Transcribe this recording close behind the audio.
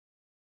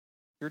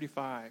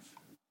35.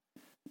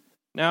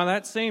 Now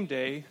that same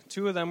day,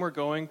 two of them were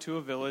going to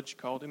a village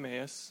called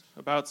Emmaus,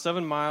 about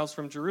 7 miles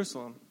from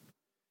Jerusalem.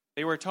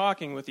 They were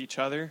talking with each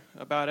other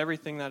about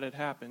everything that had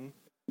happened.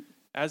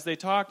 As they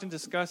talked and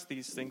discussed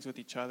these things with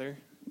each other,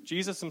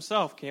 Jesus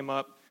himself came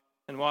up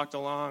and walked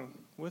along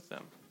with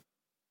them.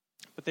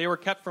 But they were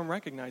kept from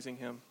recognizing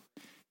him.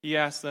 He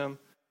asked them,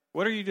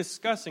 "What are you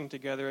discussing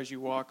together as you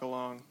walk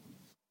along?"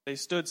 They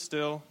stood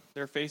still,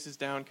 their faces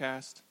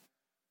downcast.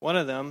 One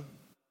of them,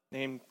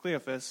 named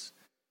Cleophas,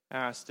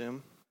 asked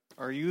him,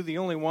 "Are you the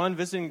only one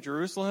visiting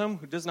Jerusalem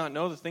who does not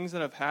know the things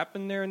that have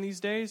happened there in these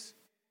days?"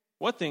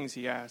 "What things?"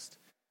 he asked.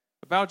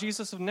 "About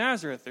Jesus of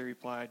Nazareth," they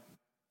replied.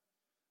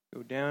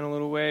 "Go down a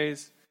little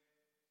ways."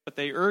 But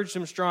they urged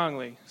him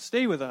strongly,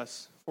 "Stay with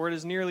us, for it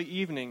is nearly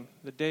evening.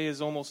 The day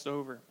is almost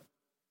over."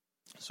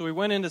 So he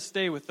went in to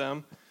stay with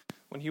them.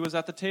 When he was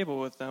at the table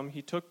with them,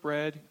 he took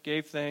bread,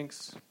 gave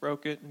thanks,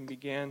 broke it, and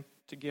began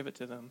to give it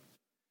to them.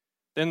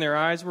 Then their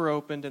eyes were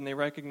opened, and they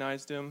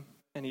recognized him,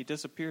 and he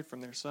disappeared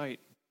from their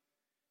sight.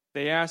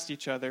 They asked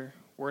each other,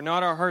 "Were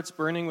not our hearts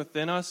burning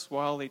within us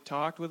while they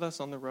talked with us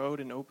on the road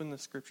and opened the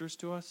scriptures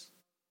to us?"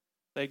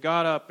 They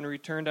got up and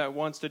returned at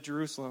once to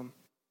Jerusalem.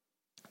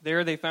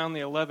 There they found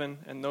the 11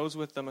 and those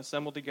with them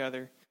assembled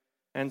together,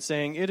 and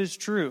saying, "It is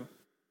true,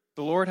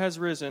 the Lord has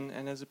risen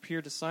and has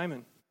appeared to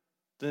Simon."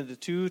 Then the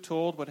two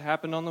told what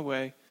happened on the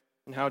way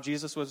and how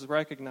Jesus was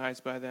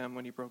recognized by them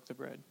when he broke the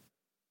bread.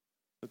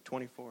 Luke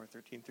 24,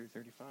 13 through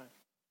 35.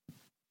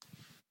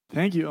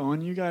 Thank you,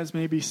 Owen. You guys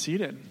may be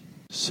seated.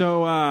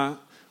 So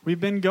we've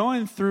been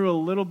going through a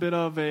little bit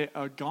of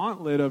a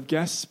gauntlet of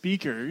guest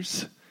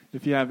speakers,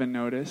 if you haven't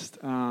noticed.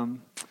 A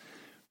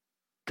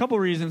couple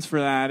reasons for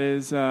that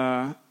is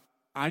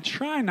I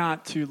try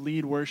not to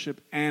lead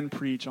worship and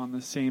preach on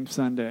the same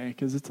Sunday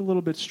because it's a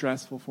little bit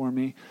stressful for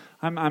me.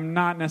 I'm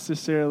not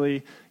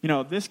necessarily,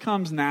 this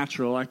comes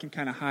natural. I can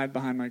kind of hide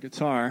behind my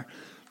guitar.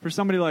 For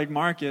somebody like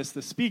Marcus,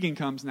 the speaking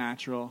comes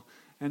natural.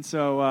 And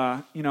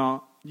so,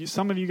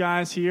 some of you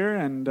guys here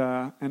and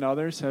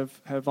others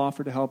have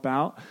offered to help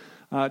out.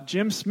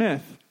 Jim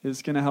Smith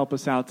is going to help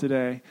us out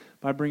today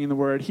by bringing the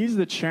word. He's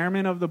the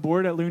chairman of the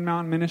board at Loon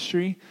Mountain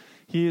Ministry.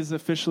 He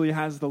officially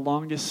has the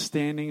longest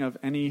standing of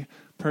any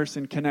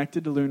person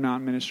connected to Loon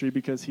Mountain Ministry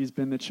because he's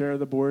been the chair of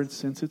the board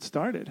since it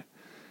started.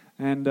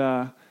 And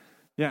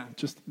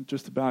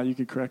just about, you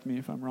could correct me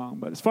if I'm wrong.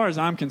 But as far as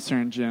I'm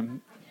concerned,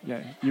 Jim,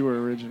 you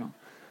were original.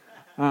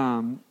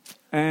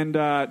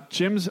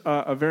 Jim's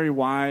a very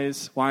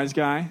wise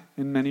guy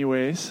in many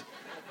ways.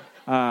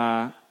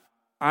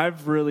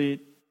 I've really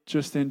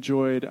just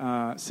enjoyed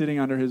sitting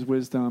under his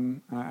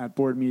wisdom at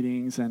board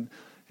meetings and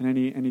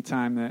any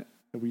time that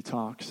we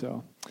talk.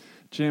 So,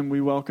 Jim,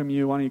 we welcome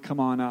you. Why don't you come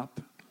on up?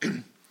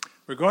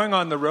 We're going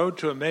on the road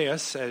to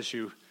Emmaus, as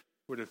you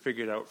would have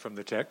figured out from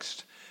the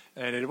text.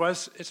 And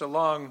it's a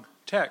long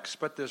text,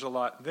 but there's a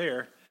lot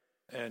there.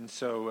 And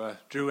so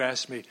Drew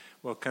asked me,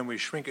 well, can we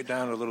shrink it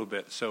down a little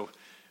bit? So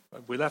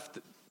we left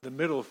the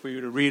middle for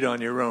you to read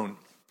on your own.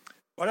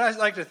 What I'd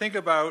like to think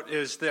about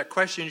is that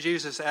question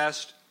Jesus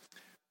asked,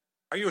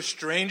 are you a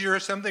stranger or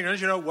something? Don't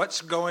you know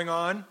what's going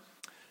on?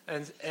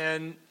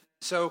 And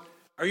so,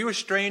 are you a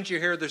stranger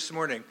here this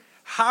morning?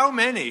 How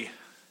many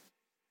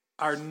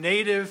are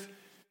native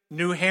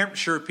New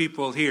Hampshire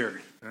people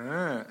here?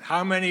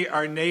 How many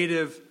are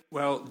native,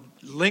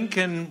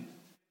 Lincoln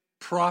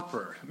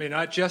proper? I mean,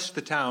 not just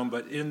the town,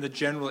 but in the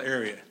general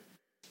area.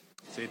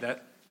 See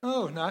that?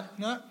 Oh,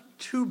 not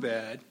too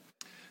bad.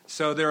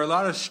 So there are a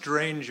lot of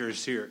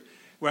strangers here.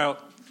 Well,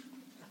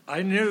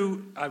 I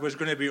knew I was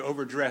going to be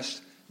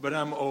overdressed, but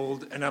I'm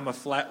old and I'm a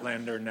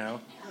flatlander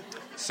now.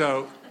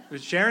 So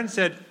Sharon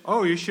said,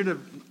 oh, you should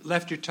have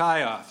left your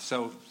tie off.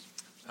 So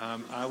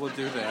I will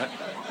do that.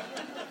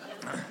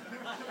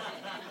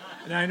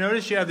 And I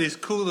noticed you have these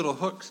cool little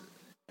hooks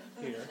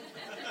here.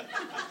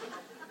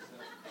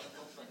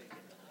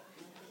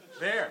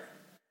 There.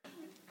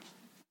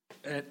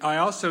 And I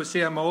also,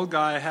 see, I'm an old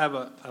guy, I have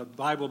a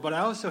Bible, but I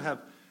also have,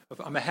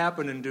 I'm a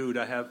happening dude,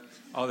 I have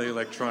all the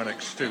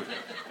electronics too.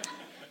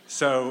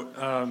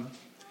 So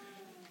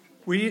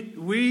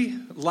we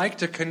like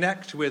to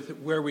connect with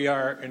where we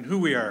are and who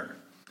we are.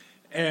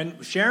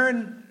 And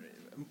Sharon,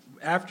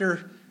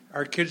 after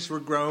our kids were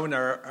grown,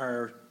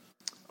 our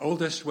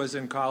oldest was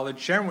in college,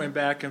 Sharon went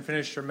back and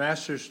finished her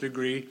master's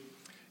degree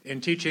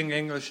in teaching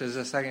English as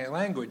a second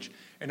language.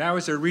 And I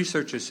was a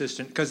research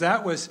assistant, because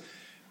that was,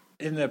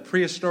 in the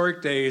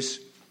prehistoric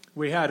days,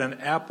 we had an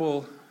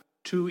Apple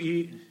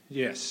IIe,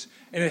 yes,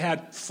 and it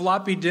had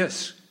floppy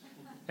disks.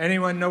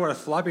 Anyone know what a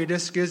floppy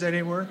disk is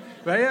anymore?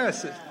 But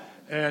yes,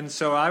 and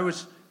so I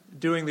was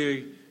doing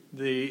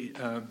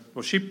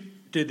she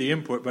did the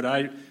input, but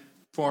I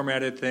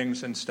formatted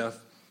things and stuff.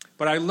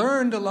 But I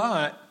learned a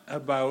lot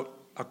about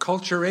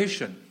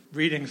acculturation,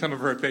 reading some of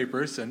her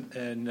papers,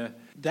 and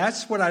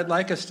that's what I'd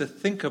like us to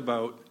think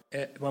about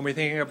when we're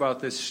thinking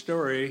about this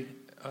story,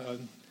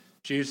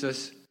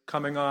 Jesus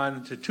coming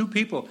on to two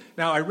people.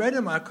 Now, I read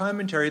in my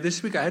commentary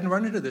this week, I hadn't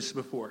run into this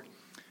before.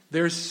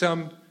 There's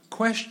some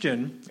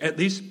question, at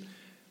least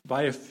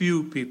by a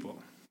few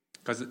people,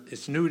 because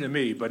it's new to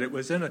me, but it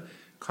was in a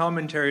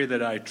commentary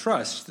that I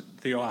trust,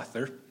 the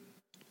author,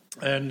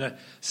 and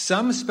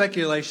some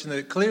speculation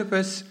that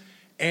Cleopas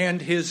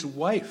and his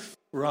wife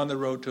were on the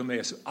road to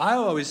Emmaus. I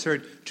always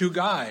heard two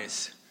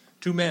guys,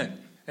 two men,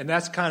 and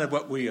that's kind of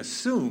what we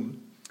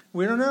assume.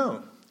 We don't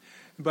know.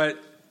 But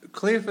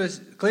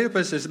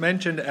Cleopas is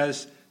mentioned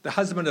as the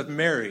husband of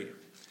Mary,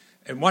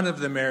 and one of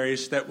the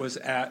Marys that was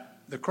at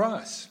the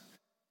cross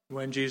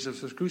when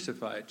Jesus was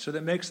crucified. So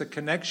that makes a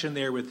connection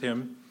there with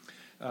him.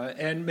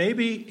 And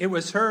maybe it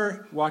was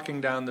her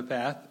walking down the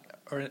path,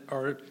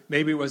 or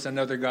maybe it was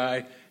another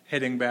guy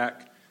heading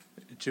back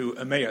to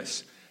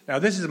Emmaus. Now,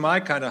 this is my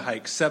kind of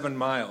hike, 7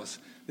 miles.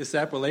 This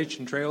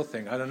Appalachian Trail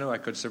thing, I don't know, I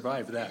could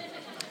survive that.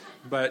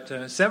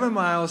 But 7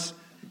 miles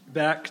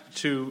back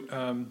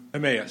to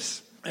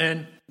Emmaus.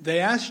 And they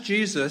asked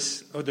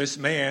Jesus, or this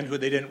man who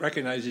they didn't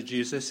recognize as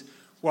Jesus,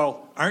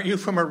 well, aren't you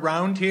from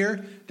around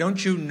here?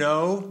 Don't you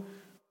know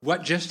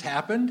what just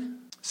happened?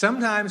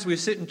 Sometimes we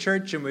sit in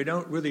church and we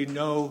don't really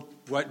know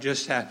what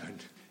just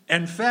happened.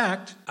 In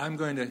fact, I'm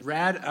going to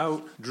rad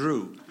out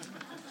Drew,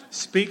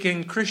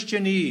 speaking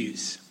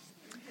Christianese.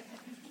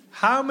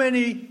 How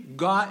many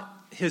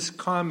got his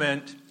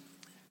comment,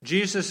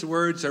 Jesus'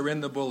 words are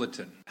in the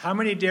bulletin? How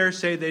many dare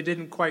say they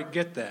didn't quite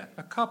get that?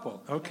 A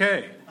couple.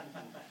 Okay.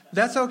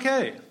 That's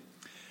okay.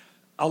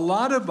 A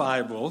lot of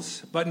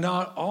Bibles, but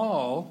not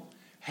all,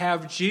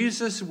 have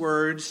Jesus'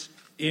 words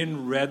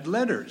in red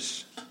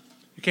letters.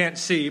 You can't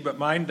see, but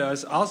mine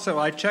does. Also,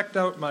 I checked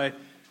out my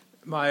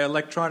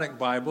electronic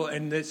Bible,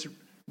 and it's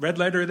red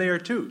letter there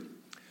too.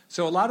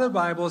 So a lot of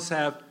Bibles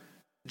have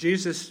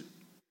Jesus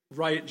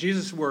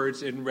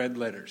words in red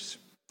letters.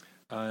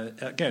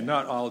 Again,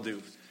 not all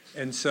do.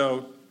 And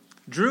so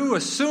Drew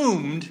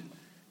assumed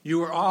you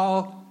were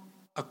all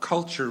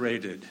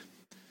acculturated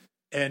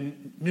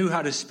and knew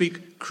how to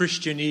speak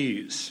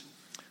Christianese.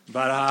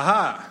 But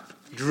aha,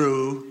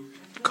 Drew,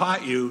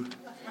 caught you.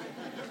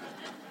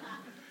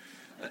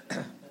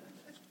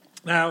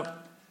 Now,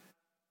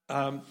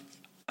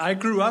 I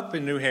grew up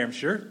in New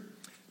Hampshire,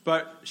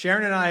 but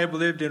Sharon and I have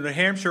lived in New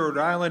Hampshire, Rhode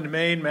Island,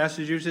 Maine,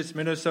 Massachusetts,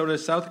 Minnesota,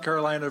 South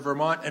Carolina,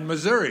 Vermont, and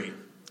Missouri.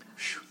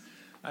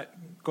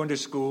 Going to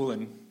school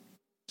and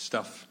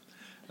stuff.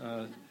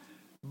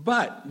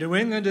 But New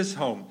England is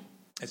home.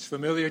 It's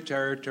familiar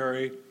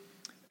territory.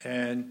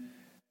 And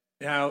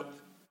now,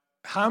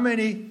 how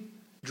many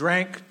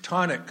drank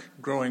tonic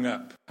growing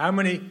up? How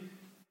many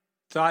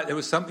thought it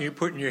was something you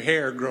put in your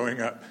hair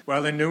growing up?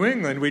 Well, in New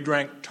England, we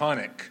drank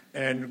tonic.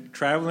 And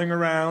traveling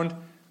around,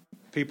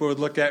 people would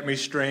look at me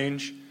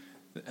strange.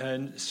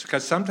 And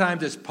because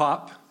sometimes it's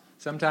pop,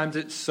 sometimes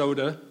it's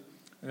soda,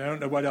 and I don't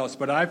know what else.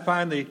 But I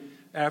finally,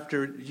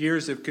 after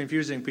years of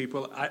confusing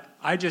people,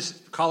 I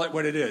just call it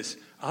what it is.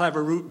 I'll have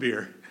a root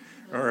beer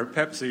or a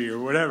Pepsi or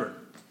whatever.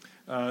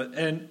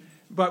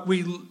 But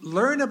we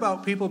learn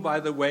about people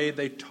by the way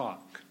they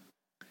talk.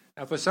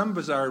 Now, for some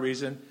bizarre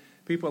reason,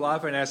 people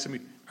often ask me,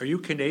 are you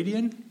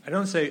Canadian? I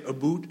don't say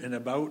about and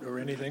about or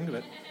anything.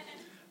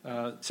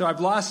 But so I've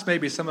lost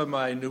maybe some of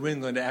my New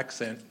England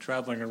accent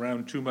traveling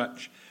around too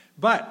much.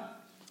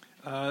 But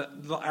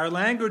our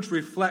language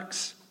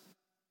reflects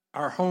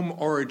our home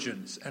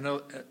origins and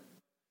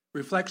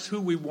reflects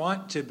who we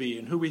want to be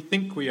and who we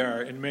think we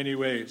are in many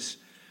ways.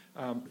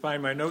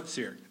 Find my notes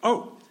here.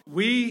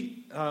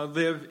 We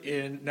live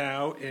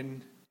now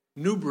in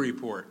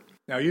Newburyport.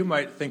 Now, you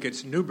might think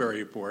it's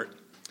Newburyport,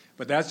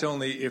 but that's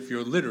only if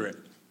you're literate.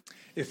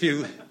 If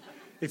you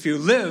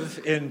live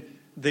in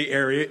the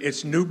area,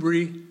 it's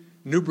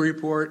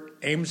Newburyport,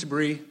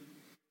 Amesbury.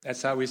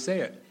 That's how we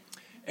say it.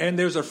 And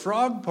there's a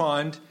frog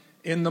pond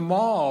in the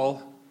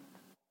mall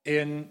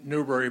in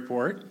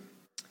Newburyport.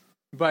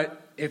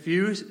 But if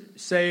you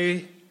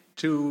say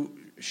to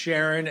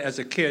Sharon as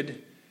a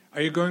kid,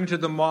 are you going to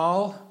the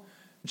mall?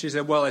 And she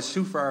said, well, it's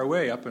too far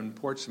away up in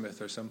Portsmouth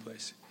or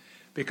someplace.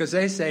 Because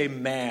they say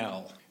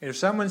mall. And if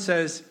someone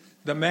says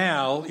the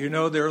mall, you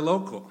know they're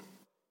local.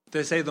 If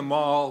they say the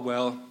mall,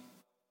 well,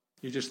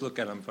 you just look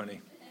at them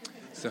funny.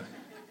 So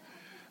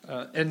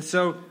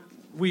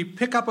we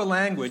pick up a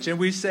language and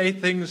we say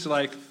things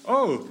like,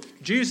 oh,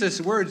 Jesus'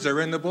 words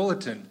are in the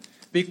bulletin.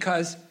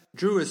 Because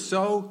Drew is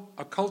so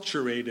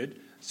acculturated,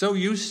 so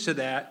used to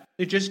that,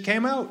 it just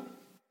came out.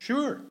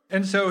 Sure.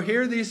 And so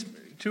here are these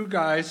two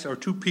guys, or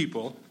two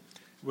people,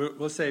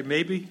 we'll say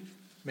maybe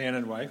man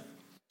and wife,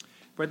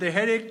 but they're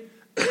heading,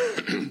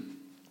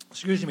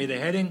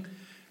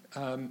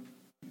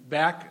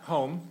 back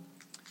home,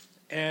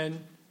 and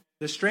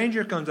the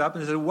stranger comes up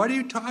and says, what are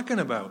you talking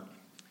about?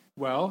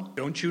 Well,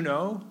 don't you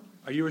know?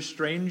 Are you a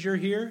stranger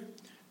here?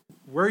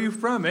 Where are you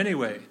from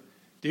anyway?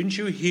 Didn't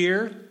you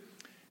hear?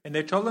 And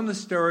they told him the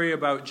story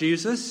about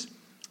Jesus,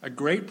 a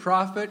great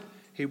prophet.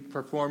 He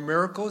performed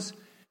miracles,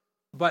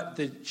 but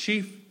the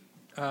chief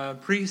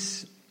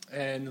priests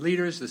and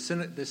leaders,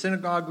 the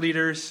synagogue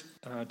leaders,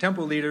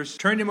 temple leaders,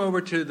 turned him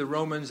over to the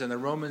Romans, and the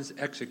Romans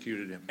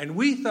executed him. And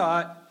we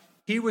thought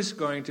he was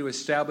going to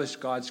establish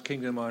God's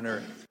kingdom on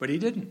earth, but he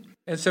didn't.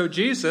 And so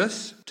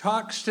Jesus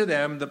talks to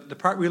them, the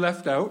part we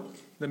left out,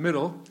 the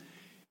middle.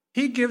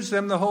 he gives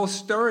them the whole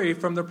story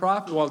from the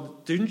prophet. Well,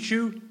 didn't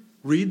you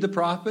read the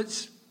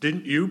prophets?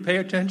 Didn't you pay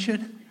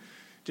attention?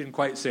 Didn't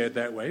quite say it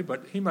that way,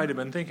 but he might have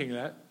been thinking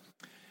that.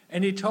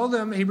 And he told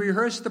them, he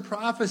rehearsed the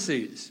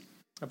prophecies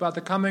about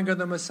the coming of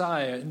the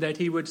Messiah, and that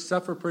he would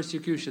suffer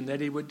persecution, that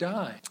he would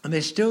die. And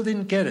they still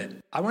didn't get it.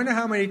 I wonder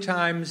how many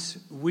times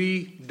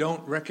we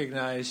don't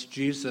recognize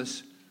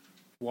Jesus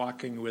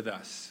walking with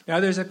us. Now,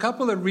 there's a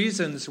couple of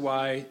reasons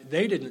why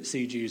they didn't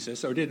see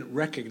Jesus or didn't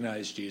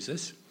recognize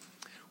Jesus.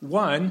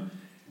 One,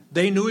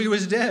 they knew he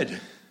was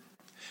dead.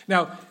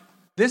 Now,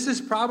 this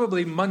is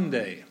probably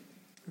Monday,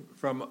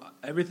 from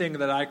everything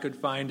that I could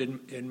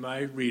find in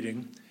my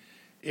reading.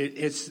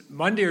 It's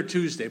Monday or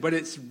Tuesday, but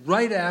it's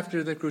right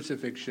after the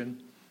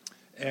crucifixion.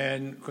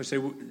 And, of course,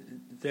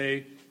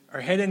 they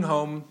are heading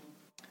home,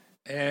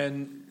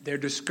 and they're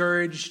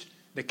discouraged.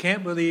 They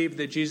can't believe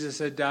that Jesus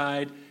had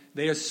died.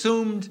 They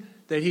assumed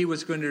that he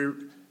was going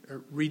to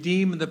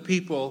redeem the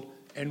people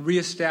and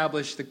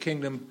reestablish the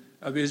kingdom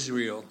of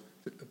Israel,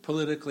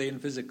 politically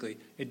and physically.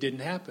 It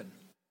didn't happen.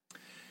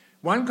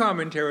 One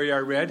commentary I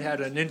read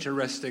had an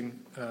interesting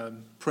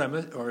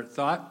premise or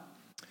thought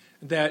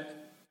that,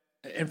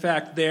 in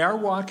fact, they are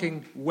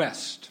walking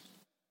west,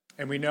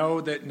 and we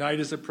know that night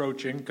is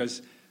approaching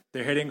because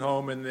they're heading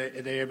home, and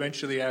they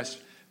eventually ask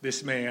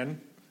this man,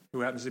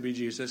 who happens to be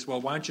Jesus,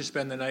 well, why don't you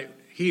spend the night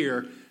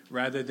here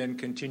rather than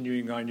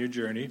continuing on your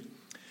journey?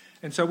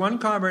 And so one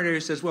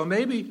commentator says, well,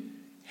 maybe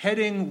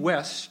heading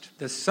west,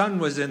 the sun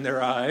was in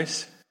their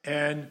eyes,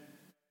 and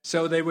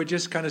so they were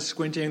just kind of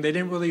squinting. They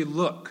didn't really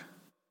look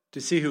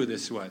to see who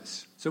this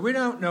was. So we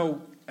don't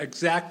know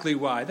exactly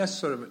why. That's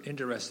sort of an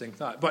interesting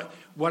thought. But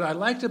what I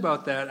liked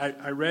about that,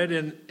 I read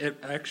in it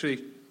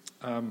actually,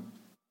 I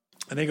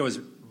think it was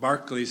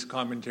Barclay's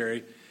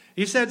commentary.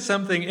 He said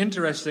something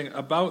interesting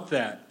about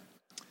that.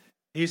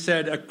 He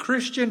said, a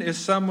Christian is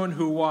someone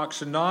who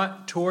walks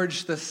not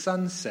towards the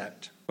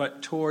sunset,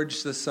 but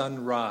towards the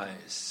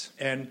sunrise.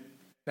 And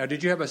now,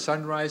 did you have a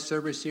sunrise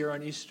service here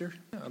on Easter?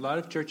 A lot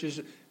of churches,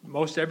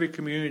 most every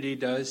community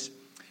does.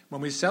 When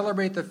we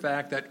celebrate the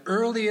fact that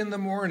early in the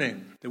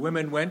morning, the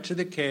women went to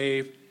the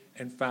cave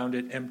and found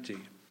it empty.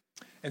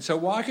 And so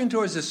walking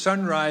towards the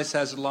sunrise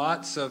has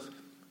lots of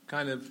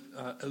kind of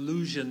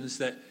illusions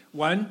that,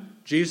 one,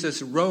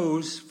 Jesus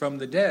rose from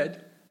the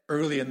dead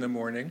early in the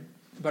morning,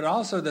 but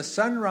also the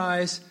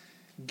sunrise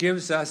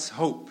gives us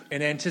hope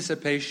and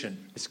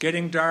anticipation. It's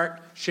getting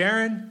dark.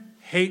 Sharon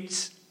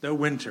hates the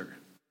winter.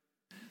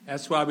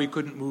 That's why we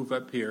couldn't move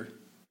up here.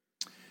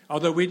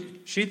 Although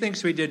she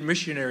thinks we did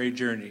missionary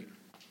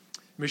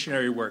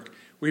work.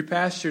 We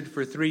pastored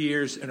for 3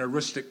 years in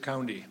Aroostook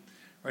County,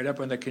 right up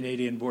on the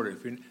Canadian border.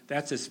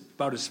 That's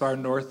about as far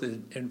north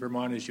in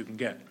Vermont as you can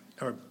get,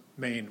 or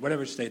Maine,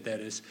 whatever state that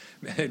is,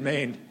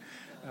 Maine.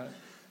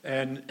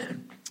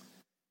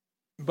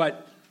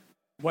 But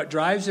what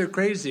drives her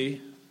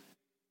crazy,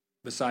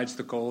 besides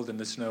the cold and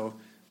the snow,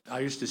 I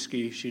used to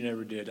ski. She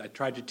never did. I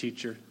tried to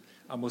teach her.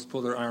 Almost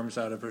pulled her arms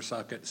out of her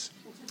sockets.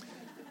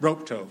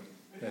 Rope tow.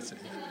 That's it.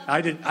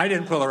 I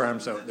didn't pull her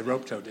arms out. The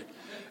rope tow did.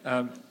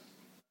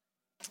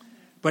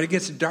 But it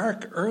gets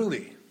dark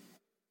early.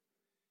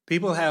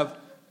 People have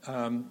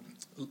an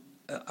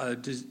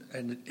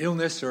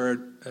illness or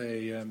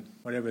a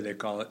whatever they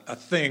call it, a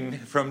thing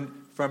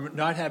from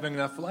not having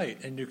enough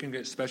light, and you can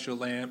get special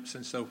lamps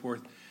and so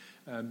forth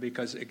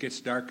because it gets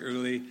dark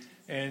early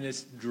and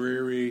it's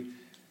dreary.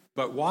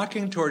 But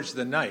walking towards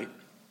the night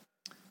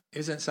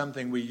isn't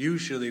something we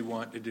usually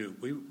want to do.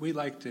 We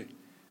like to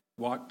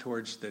walk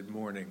towards the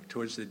morning,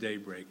 towards the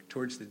daybreak,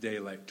 towards the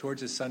daylight,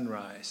 towards the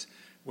sunrise,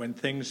 when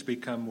things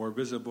become more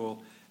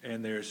visible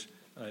and there's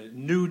a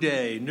new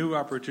day, new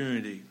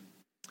opportunity.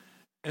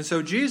 And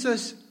so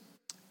Jesus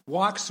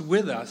walks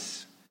with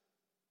us,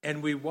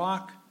 and we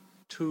walk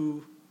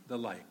to the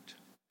light.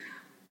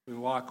 We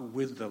walk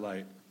with the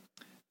light.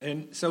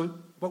 And so,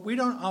 but we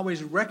don't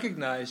always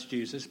recognize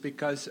Jesus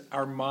because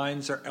our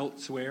minds are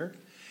elsewhere.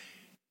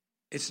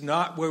 It's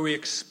not where we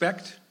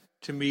expect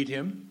to meet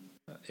him.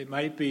 It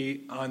might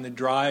be on the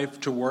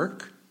drive to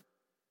work.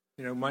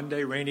 You know,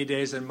 Monday, rainy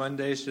days and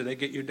Mondays, do they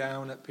get you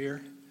down up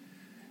here?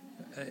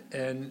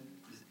 And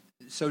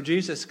so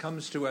Jesus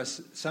comes to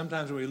us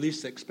sometimes when we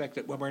least expect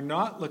it, when we're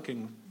not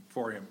looking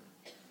for him.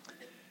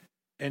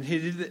 And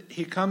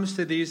he comes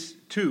to these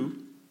two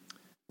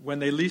when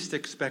they least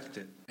expect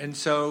it. And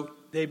so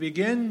they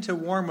begin to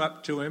warm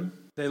up to him.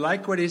 They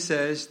like what he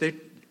says.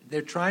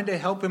 They're trying to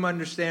help him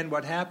understand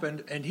what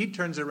happened, and he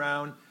turns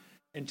around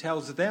and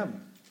tells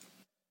them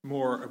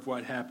more of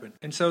what happened.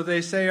 And so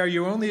they say, are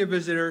you only a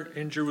visitor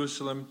in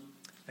Jerusalem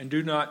and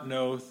do not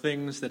know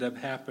things that have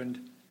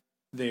happened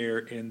there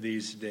in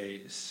these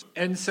days?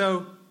 And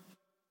so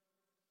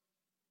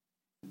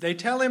they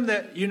tell him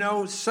that, you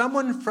know,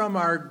 someone from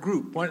our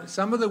group,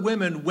 some of the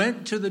women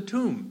went to the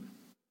tomb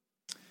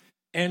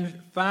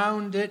and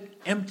found it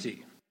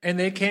empty. And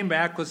they came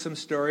back with some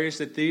stories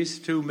that these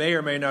two may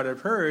or may not have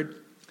heard,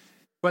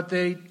 but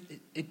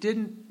it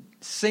didn't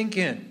sink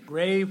in.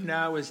 Grave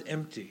now is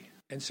empty.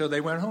 And so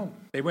they went home.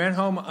 They went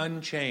home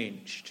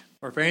unchanged.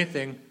 Or if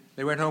anything,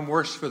 they went home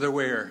worse for the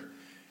wear.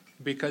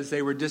 because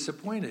they were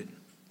disappointed.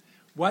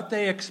 What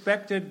they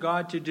expected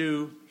God to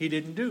do, he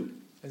didn't do.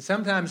 And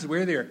sometimes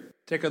we're there.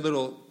 Take a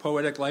little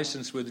poetic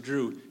license with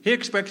Drew. He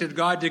expected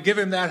God to give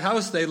him that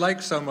house they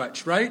liked so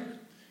much, right?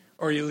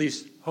 Or he at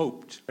least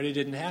hoped. But it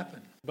didn't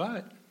happen.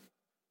 But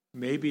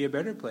maybe a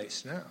better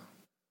place now.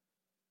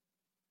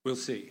 We'll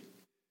see.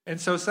 And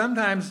so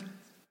sometimes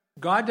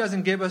God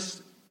doesn't give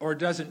us or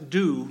doesn't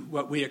do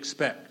what we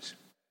expect.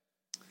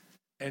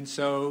 And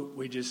so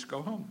we just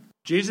go home.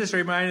 Jesus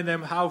reminded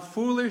them, how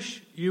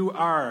foolish you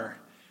are,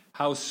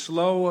 how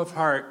slow of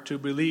heart to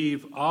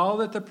believe all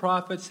that the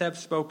prophets have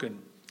spoken.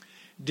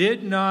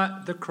 Did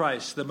not the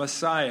Christ, the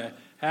Messiah,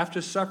 have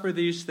to suffer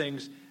these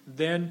things,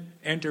 then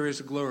enter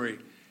his glory?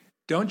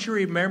 Don't you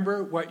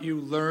remember what you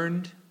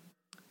learned,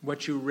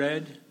 what you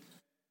read,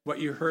 what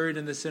you heard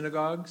in the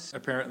synagogues?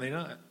 Apparently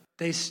not.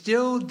 They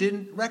still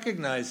didn't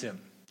recognize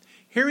him.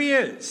 Here he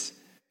is,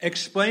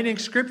 explaining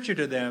Scripture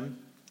to them,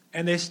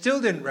 and they still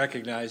didn't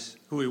recognize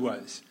who he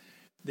was.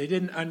 They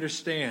didn't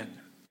understand.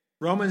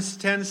 Romans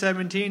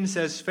 10:17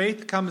 says,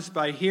 faith comes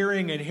by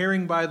hearing, and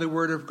hearing by the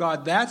word of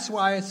God. That's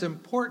why it's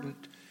important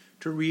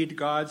to read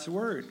God's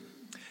word.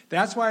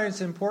 That's why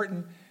it's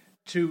important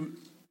to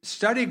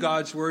study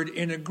God's word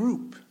in a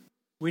group.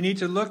 We need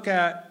to look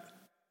at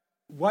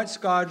what's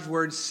God's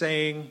word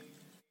saying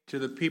to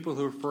the people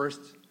who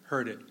first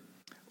heard it.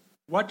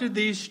 What did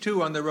these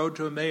two on the road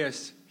to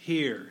Emmaus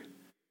hear?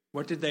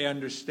 What did they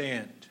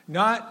understand?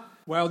 Not,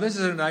 well, this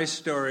is a nice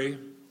story.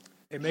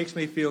 It makes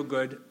me feel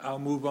good. I'll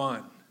move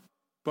on.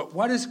 But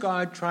what is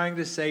God trying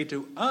to say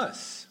to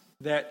us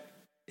that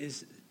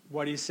is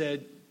what he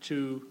said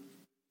to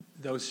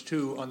those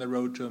two on the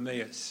road to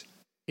Emmaus?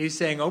 He's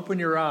saying, open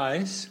your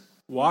eyes,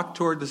 walk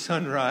toward the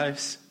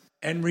sunrise,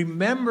 and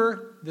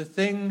remember the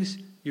things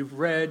you've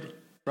read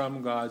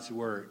from God's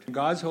word.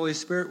 God's Holy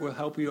Spirit will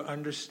help you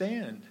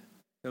understand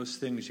those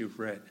things you've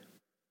read.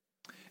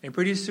 And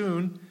pretty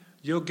soon,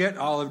 you'll get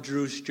all of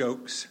Drew's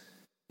jokes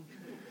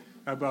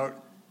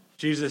about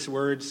Jesus'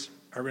 words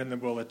are in the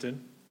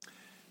bulletin,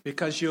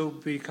 because you'll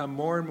become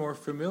more and more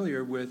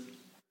familiar with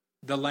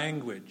the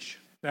language.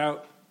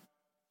 Now,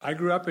 I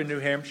grew up in New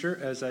Hampshire,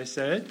 as I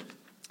said,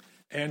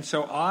 and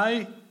so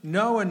I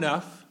know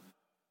enough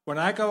when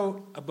I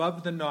go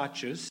above the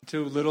notches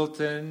to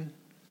Littleton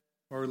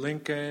or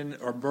Lincoln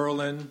or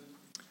Berlin.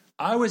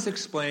 I always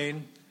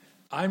explain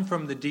I'm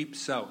from the deep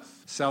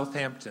south,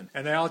 Southampton,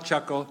 and they all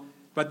chuckle,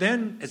 but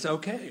then it's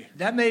okay.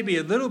 That may be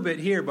a little bit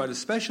here, but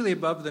especially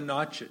above the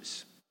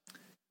notches.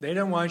 They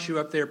don't want you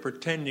up there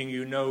pretending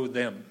you know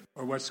them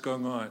or what's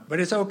going on. But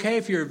it's okay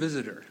if you're a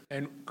visitor.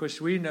 And of course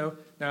we know,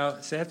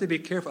 now, so I have to be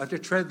careful. I have to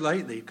tread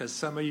lightly because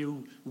some of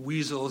you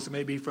weasels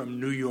may be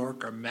from New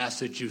York or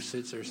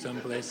Massachusetts or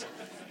someplace.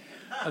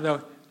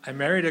 Although I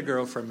married a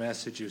girl from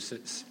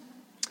Massachusetts.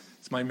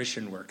 It's my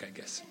mission work, I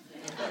guess.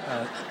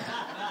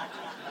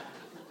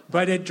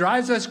 But it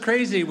drives us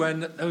crazy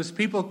when those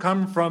people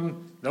come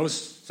from those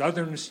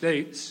southern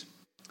states,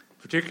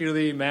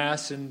 particularly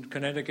Mass and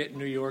Connecticut and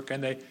New York,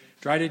 and they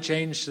try to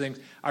change things.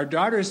 Our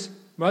daughter's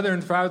mother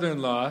and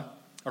father-in-law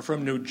are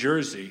from New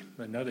Jersey,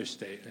 another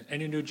state.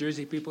 Any New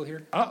Jersey people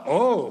here?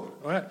 Oh,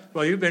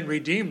 well, you've been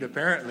redeemed,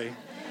 apparently.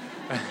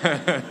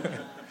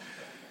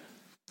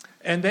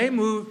 And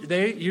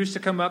they used to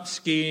come up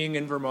skiing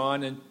in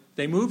Vermont, and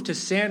they moved to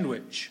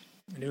Sandwich,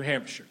 New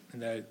Hampshire.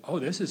 And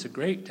this is a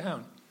great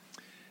town.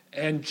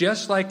 And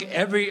just like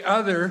every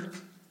other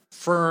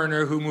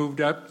foreigner who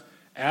moved up,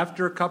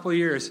 after a couple of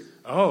years,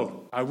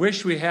 I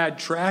wish we had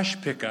trash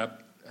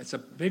pickup. It's a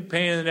big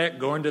pain in the neck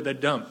going to the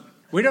dump.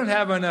 We don't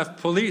have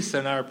enough police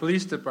in our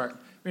police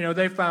department.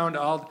 They found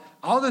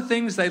all the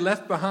things they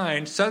left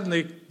behind,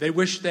 suddenly they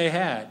wish they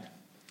had.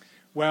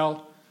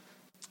 Well,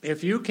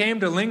 if you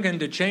came to Lincoln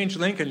to change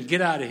Lincoln, get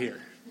out of here.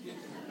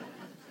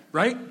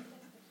 Right?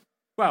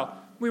 Well,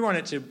 we want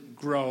it to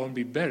grow and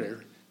be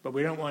better, but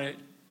we don't want it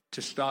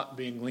to stop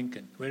being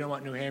Lincoln. We don't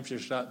want New Hampshire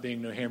to stop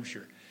being New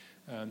Hampshire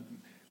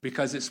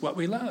because it's what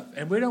we love.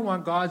 And we don't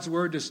want God's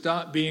word to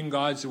stop being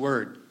God's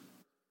word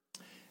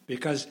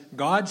because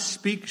God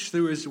speaks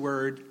through his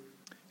word,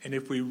 and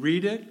if we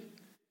read it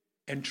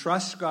and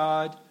trust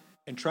God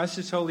and trust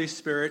his Holy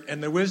Spirit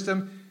and the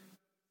wisdom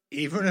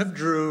even of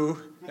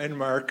Drew and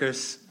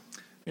Marcus,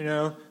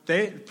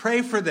 they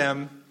pray for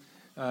them.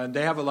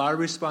 They have a lot of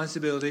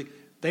responsibility.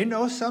 They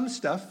know some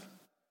stuff.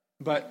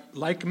 But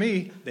like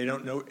me, they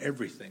don't know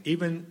everything.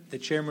 Even the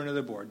chairman of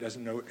the board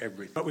doesn't know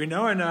everything. But we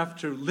know enough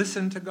to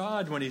listen to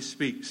God when he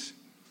speaks.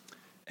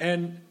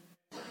 And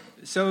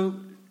so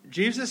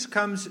Jesus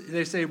comes,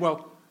 they say,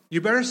 well, you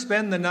better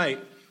spend the night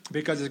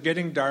because it's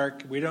getting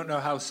dark. We don't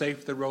know how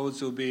safe the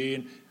roads will be.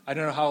 And I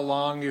don't know how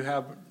long you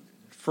have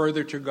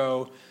further to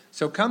go.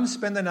 So come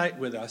spend the night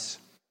with us.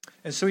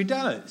 And so he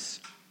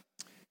does.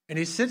 And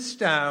he sits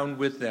down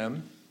with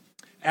them.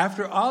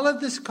 After all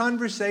of this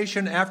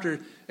conversation,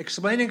 after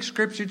explaining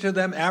Scripture to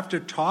them,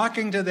 after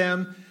talking to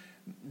them,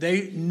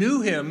 they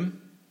knew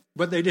him,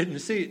 but they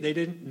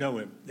didn't know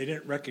him. They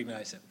didn't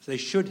recognize him. They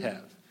should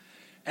have.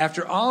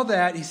 After all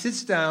that, he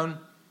sits down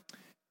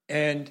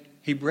and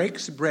he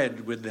breaks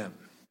bread with them.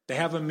 They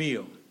have a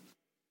meal.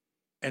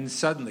 And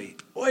suddenly,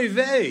 oy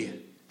vey,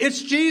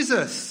 it's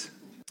Jesus.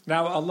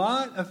 Now, a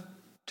lot of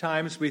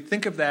times we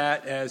think of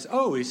that as,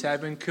 oh, he's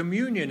having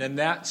communion, and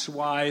that's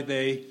why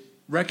they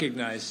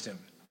recognized him.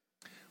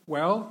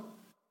 Well,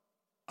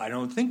 I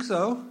don't think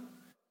so.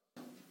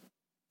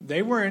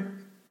 They weren't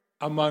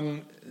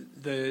among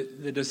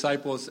the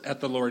disciples at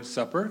the Lord's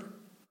Supper.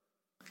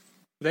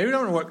 They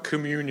don't know what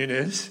communion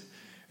is.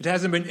 It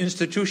hasn't been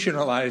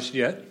institutionalized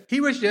yet.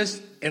 He was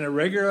just in a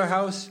regular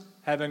house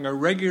having a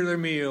regular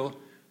meal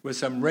with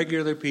some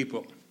regular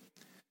people.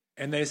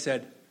 And they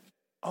said,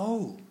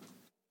 oh,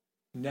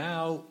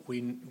 now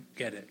we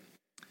get it.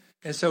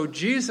 And so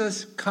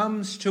Jesus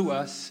comes to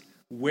us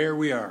where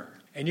we are.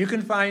 And you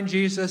can find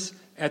Jesus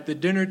at the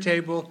dinner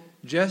table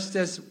just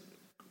as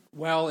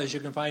well as you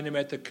can find him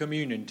at the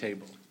communion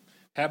table.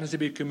 Happens to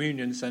be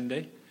Communion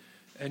Sunday.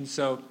 And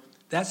so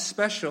that's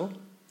special.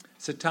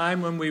 It's a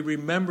time when we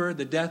remember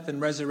the death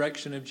and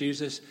resurrection of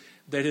Jesus,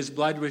 that his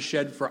blood was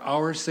shed for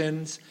our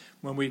sins.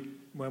 When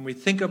we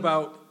think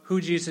about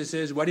who Jesus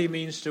is, what he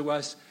means to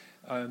us,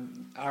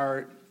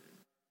 our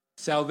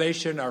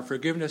salvation, our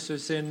forgiveness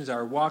of sins,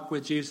 our walk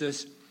with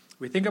Jesus,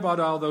 we think about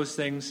all those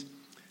things,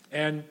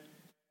 and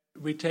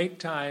we take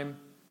time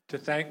to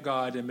thank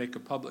God and make a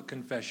public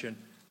confession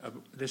of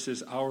this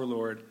is our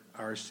Lord,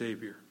 our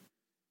Savior.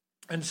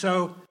 And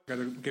so, I've got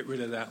to get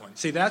rid of that one.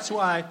 See, that's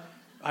why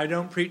I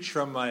don't preach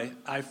from my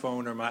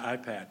iPhone or my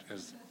iPad,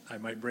 because I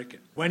might break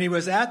it. When he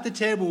was at the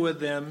table with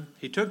them,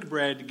 he took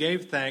bread,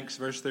 gave thanks,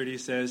 verse 30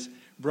 says,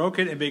 broke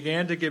it and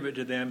began to give it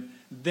to them.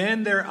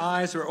 Then their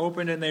eyes were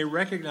opened and they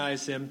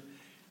recognized him,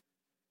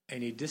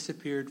 and he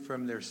disappeared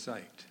from their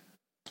sight.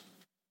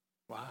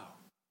 Wow.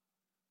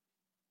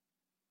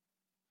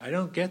 I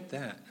don't get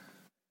that.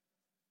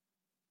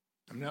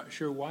 I'm not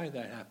sure why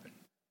that happened.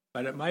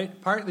 But it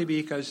might partly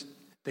be because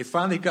they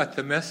finally got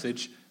the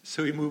message,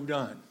 so he moved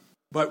on.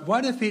 But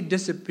what if he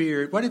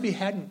disappeared? What if he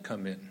hadn't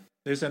come in?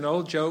 There's an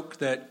old joke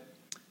that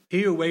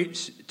he who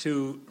waits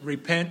to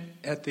repent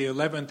at the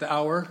 11th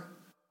hour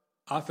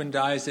often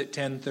dies at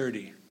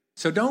 10:30.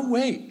 So don't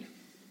wait.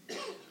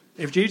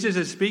 If Jesus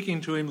is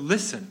speaking to him,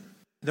 listen.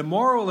 The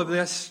moral of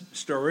this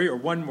story, or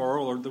one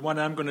moral, or the one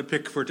I'm going to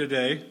pick for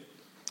today,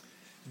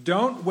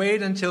 don't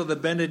wait until the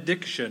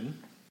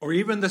benediction or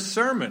even the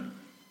sermon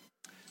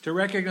to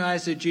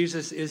recognize that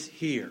Jesus is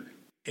here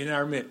in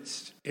our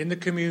midst, in the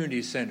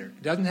community center.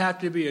 It doesn't have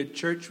to be a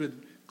church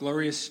with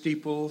glorious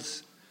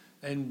steeples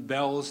and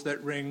bells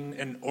that ring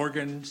and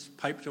organs,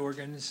 piped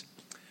organs.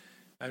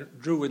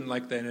 Drew wouldn't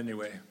like that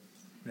anyway.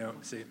 No,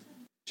 see.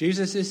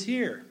 Jesus is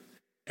here.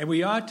 And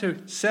we ought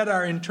to set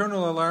our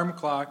internal alarm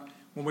clock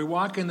when we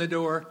walk in the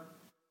door.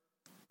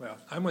 Well,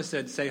 I almost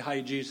said, say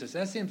hi, Jesus.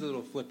 That seems a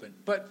little flippant.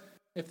 But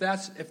if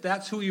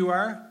that's who you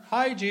are,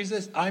 hi,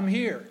 Jesus, I'm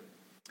here.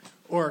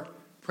 Or,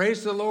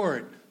 praise the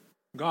Lord,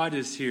 God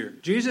is here.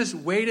 Jesus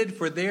waited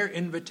for their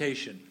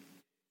invitation.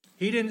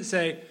 He didn't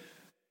say,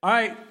 all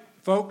right,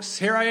 folks,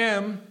 here I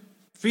am,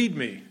 feed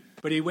me.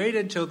 But he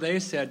waited till they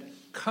said,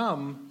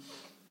 come,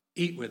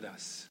 eat with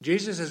us.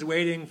 Jesus is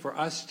waiting for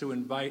us to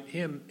invite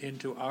him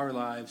into our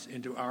lives,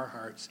 into our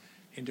hearts,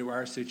 into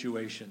our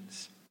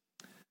situations.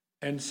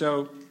 And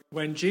so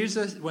when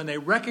they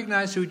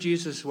recognized who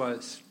Jesus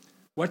was,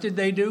 what did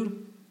they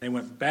do? They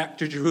went back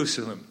to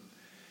Jerusalem.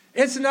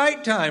 It's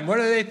nighttime. What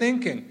are they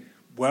thinking?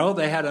 Well,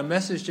 they had a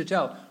message to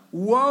tell.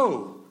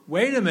 Whoa,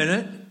 wait a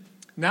minute.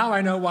 Now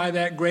I know why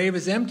that grave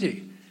is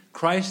empty.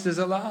 Christ is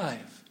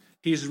alive.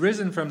 He's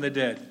risen from the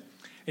dead.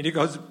 And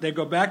they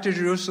go back to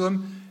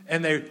Jerusalem,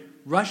 and they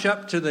rush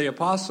up to the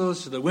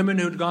apostles, to the women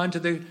who'd gone to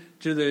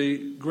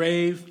the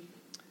grave.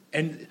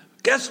 And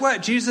guess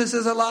what? Jesus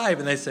is alive.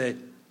 And they say,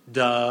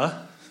 duh.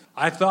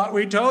 I thought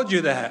we told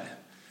you that.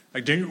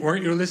 Like,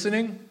 weren't you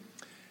listening?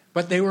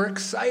 But they were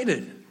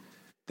excited.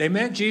 They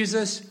met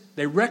Jesus,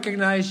 they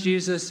recognized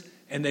Jesus,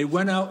 and they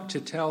went out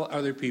to tell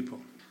other people.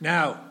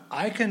 Now,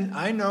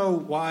 I know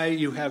why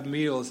you have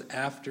meals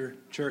after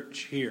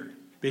church here.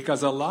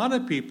 Because a lot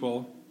of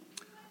people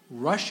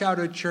rush out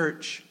of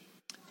church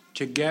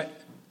to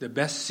get the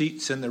best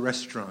seats in the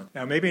restaurant.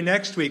 Now, maybe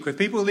next week, if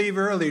people leave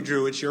early,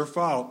 Drew, it's your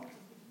fault.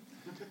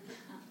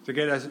 To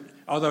get us,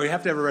 although you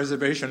have to have a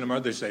reservation on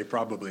Mother's Day,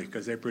 probably,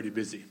 because they're pretty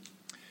busy.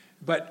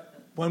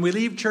 But when we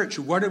leave church,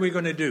 what are we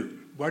going to do?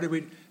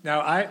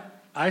 Now, I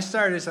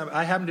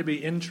happened to be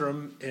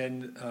interim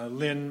in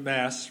Lynn,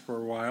 Mass for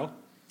a while.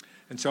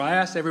 And so I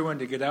asked everyone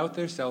to get out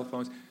their cell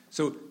phones.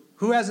 So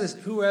who has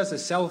a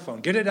cell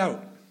phone? Get it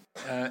out.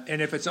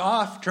 And if it's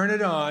off, turn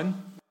it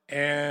on.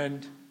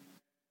 And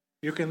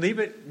you can leave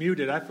it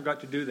muted. I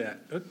forgot to do that.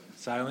 Oops,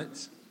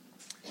 silence.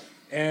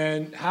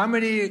 And how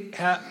many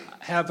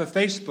have a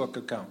Facebook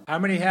account? How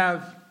many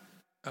have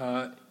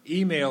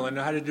email and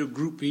know how to do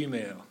group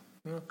email?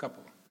 A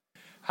couple.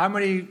 How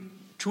many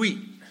tweet?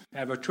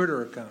 Have a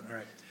Twitter account? All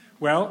right.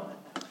 Well,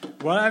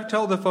 what I've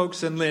told the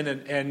folks in Lynn,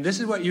 and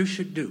this is what you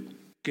should do.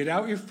 Get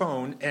out your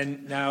phone,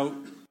 and now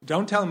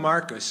don't tell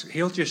Marcus.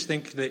 He'll just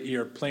think that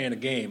you're playing a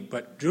game.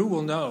 But Drew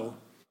will know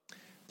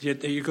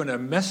that you're going to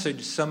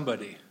message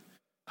somebody.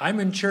 I'm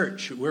in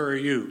church. Where are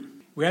you?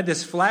 We had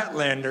this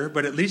Flatlander,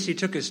 but at least he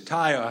took his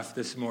tie off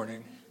this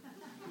morning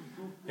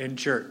in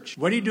church.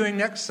 What are you doing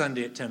next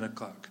Sunday at 10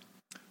 o'clock?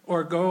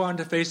 Or go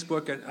onto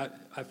Facebook.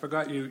 I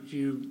forgot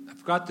I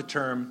forgot the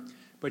term,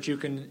 but you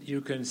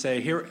can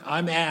say, here,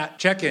 I'm at,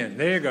 check in.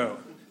 There you go.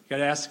 You got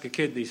to ask a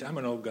kid these. I'm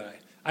an old guy.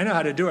 I know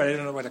how to do it. I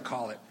don't know what to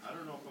call it. I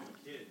don't know if I'm a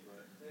kid,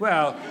 but...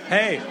 Well,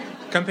 hey,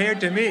 compared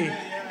to me,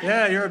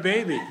 yeah, you're a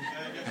baby.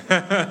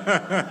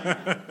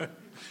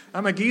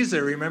 I'm a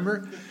geezer,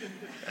 remember?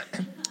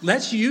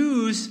 Let's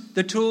use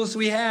the tools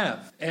we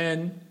have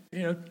and,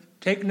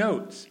 take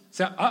notes.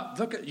 So,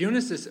 look at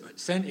Eunice has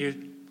sent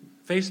you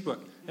Facebook.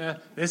 Yeah,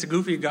 this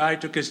goofy guy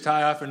took his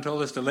tie off and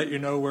told us to let you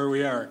know where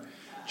we are.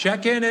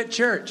 Check in at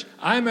church.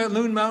 I'm at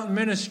Loon Mountain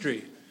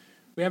Ministry.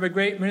 We have a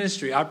great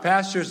ministry. Our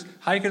pastors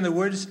hike in the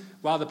woods.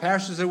 While the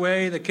pastor's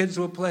away, the kids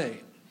will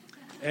play.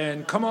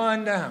 And come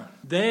on down.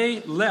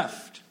 They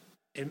left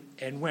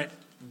and went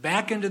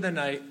back into the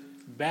night,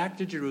 back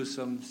to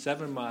Jerusalem,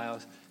 7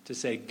 miles, to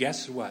say,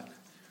 guess what?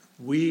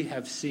 We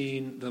have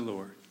seen the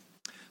Lord.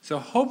 So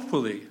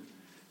hopefully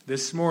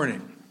this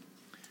morning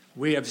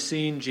we have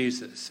seen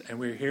Jesus and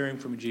we're hearing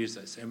from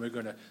Jesus and we're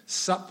going to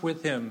sup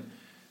with him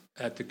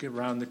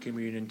around the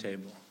communion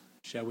table.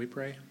 Shall we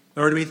pray?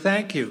 Lord, we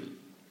thank you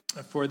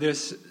for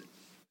this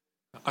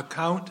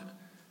account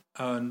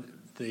on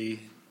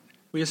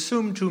we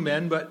assume 2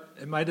 men, but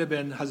it might have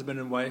been husband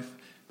and wife,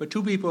 but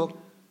 2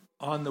 people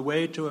on the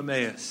way to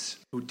Emmaus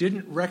who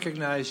didn't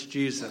recognize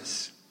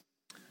Jesus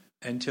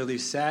until he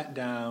sat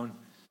down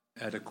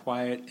at a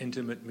quiet,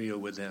 intimate meal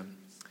with them.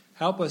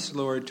 Help us,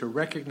 Lord, to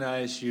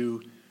recognize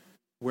you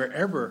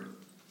wherever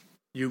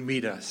you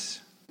meet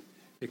us,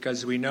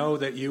 because we know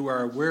that you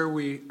are where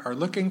we are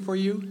looking for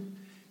you,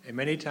 and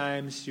many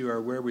times you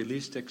are where we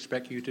least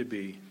expect you to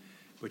be,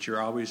 but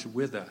you're always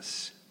with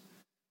us.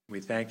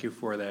 We thank you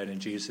for that in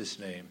Jesus'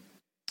 name.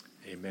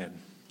 Amen.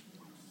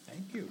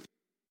 Thank you.